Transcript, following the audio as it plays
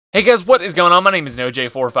Hey guys, what is going on? My name is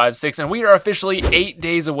NoJ456 and we are officially 8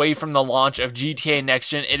 days away from the launch of GTA Next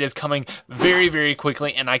Gen. It is coming very, very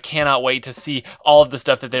quickly and I cannot wait to see all of the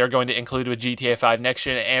stuff that they are going to include with GTA 5 Next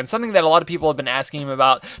Gen. And something that a lot of people have been asking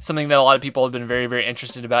about, something that a lot of people have been very, very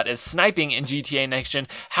interested about is sniping in GTA Next Gen,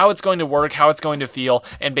 how it's going to work, how it's going to feel,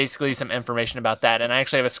 and basically some information about that. And I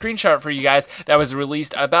actually have a screenshot for you guys that was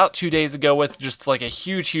released about 2 days ago with just like a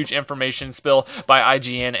huge information spill by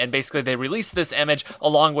IGN, and basically they released this image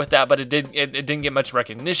along with that, but it didn't get much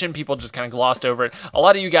recognition. People just kind of glossed over it. A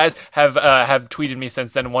lot of you guys have tweeted me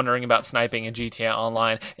since then wondering about sniping in GTA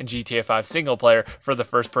Online and GTA 5 single player for the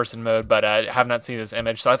first person mode, but I have not seen this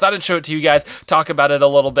image, so I thought I'd show it to you guys, talk about it a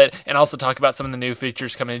little bit, and also talk about some of the new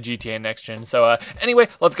features coming to GTA Next Gen. So anyway,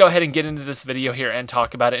 let's go ahead and get into this video here and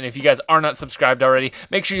talk about it. And if you guys are not subscribed already,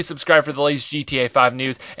 make sure you subscribe for the latest GTA 5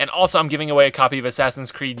 news. And also, I'm giving away a copy of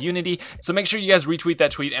Assassin's Creed Unity, so make sure you guys retweet that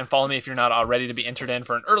tweet and follow me if you're not already to be entered in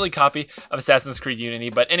for an early copy of Assassin's Creed Unity.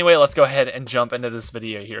 But anyway, let's go ahead and jump into this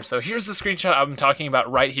video here. So here's the screenshot I'm talking about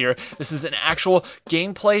right here. This is an actual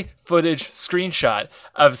gameplay footage screenshot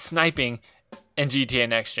of sniping in GTA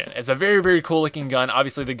Next Gen. It's a very, very cool looking gun.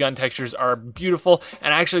 Obviously the gun textures are beautiful,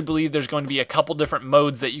 and I actually believe there's going to be a couple different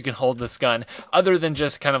modes that you can hold this gun, other than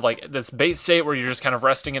just kind of like this base state where you're just kind of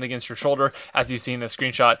resting it against your shoulder, as you see in the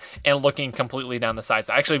screenshot, and looking completely down the sights.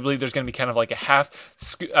 I actually believe there's going to be kind of like a half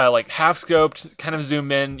scoped, kind of zoom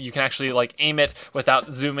in. You can actually like aim it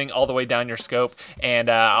without zooming all the way down your scope, and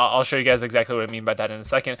I'll show you guys exactly what I mean by that in a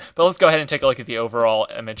second. But let's go ahead and take a look at the overall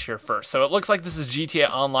image here first. So it looks like this is GTA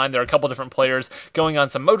Online. There are a couple different players going on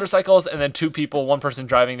some motorcycles, and then two people, one person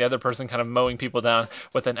driving, the other person kind of mowing people down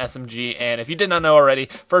with an SMG. And if you did not know already,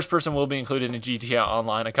 first person will be included in GTA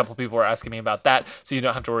Online. A couple people were asking me about that, so you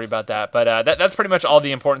don't have to worry about that. But that's pretty much all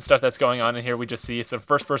the important stuff that's going on in here. We just see some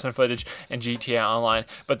first person footage in GTA Online.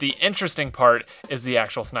 But the interesting part is the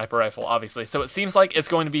actual sniper rifle, obviously. So it seems like it's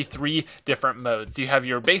going to be 3 different modes. You have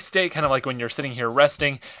your base state, kind of like when you're sitting here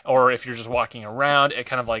resting, or if you're just walking around, it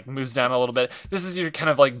kind of like moves down a little bit. This is your kind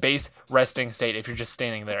of like base resting state if you're just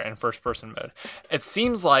standing there in first person mode. It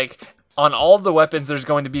seems like on all of the weapons, there's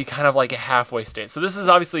going to be kind of like a halfway state. So this is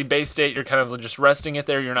obviously base state. You're kind of just resting it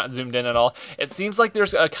there. You're not zoomed in at all. It seems like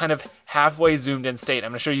there's a kind of halfway zoomed in state. I'm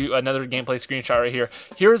going to show you another gameplay screenshot right here.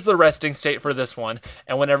 Here's the resting state for this one.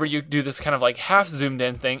 And whenever you do this kind of like half zoomed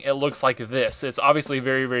in thing, it looks like this. It's obviously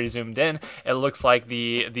very, very zoomed in. It looks like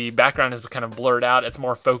the background is kind of blurred out. It's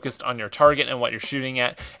more focused on your target and what you're shooting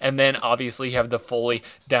at. And then obviously you have the fully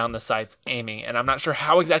down the sights aiming. And I'm not sure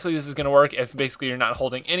how exactly this is going to work. If basically you're not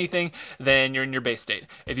holding anything, then you're in your base state.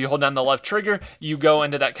 If you hold down the left trigger, you go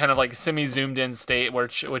into that kind of like semi-zoomed in state,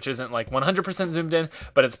 which isn't like 100% zoomed in,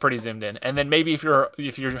 but it's pretty zoomed in. And then maybe if you're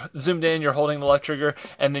zoomed in, you're holding the left trigger,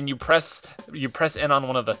 and then you press in on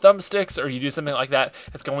one of the thumbsticks, or you do something like that,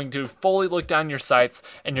 it's going to fully look down your sights,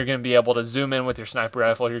 and you're going to be able to zoom in with your sniper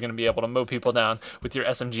rifle. You're going to be able to mow people down with your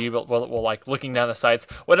SMG, but while like looking down the sights.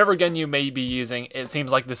 Whatever gun you may be using, it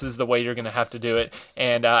seems like this is the way you're going to have to do it.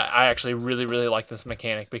 And I actually really, really like this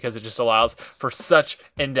mechanic because it just allows for such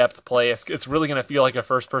in-depth play. It's really going to feel like a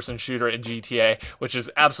first-person shooter in GTA, which is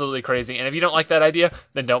absolutely crazy. And if you don't like that idea,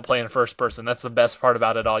 then don't play in first person. That's the best part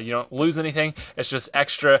about it all. You don't lose anything. It's just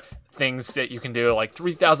extra things that you can do, like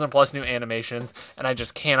 3,000 plus new animations, and I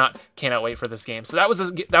just cannot wait for this game. So that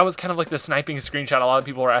was kind of like the sniping screenshot. A lot of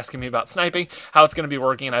people were asking me about sniping, how it's going to be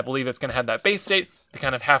working, and I believe it's going to have that base state, the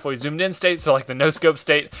kind of halfway zoomed in state, so like the no scope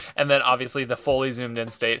state, and then obviously the fully zoomed in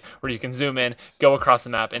state where you can zoom in, go across the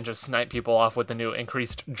map, and just snipe people off with the new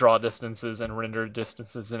increased draw distances and render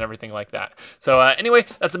distances and everything like that. So anyway,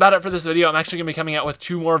 that's about it for this video. I'm actually going to be coming out with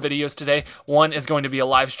 2 more videos today. One is going to be a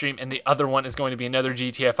live stream, and the other one is going to be another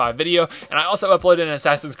GTA 5 video. And I also uploaded an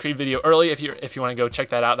Assassin's Creed video early. If you want to go check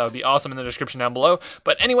that out, that would be awesome, in the description down below.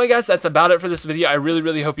 But anyway, guys, that's about it for this video. I really,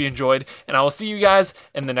 really hope you enjoyed, and I will see you guys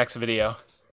in the next video.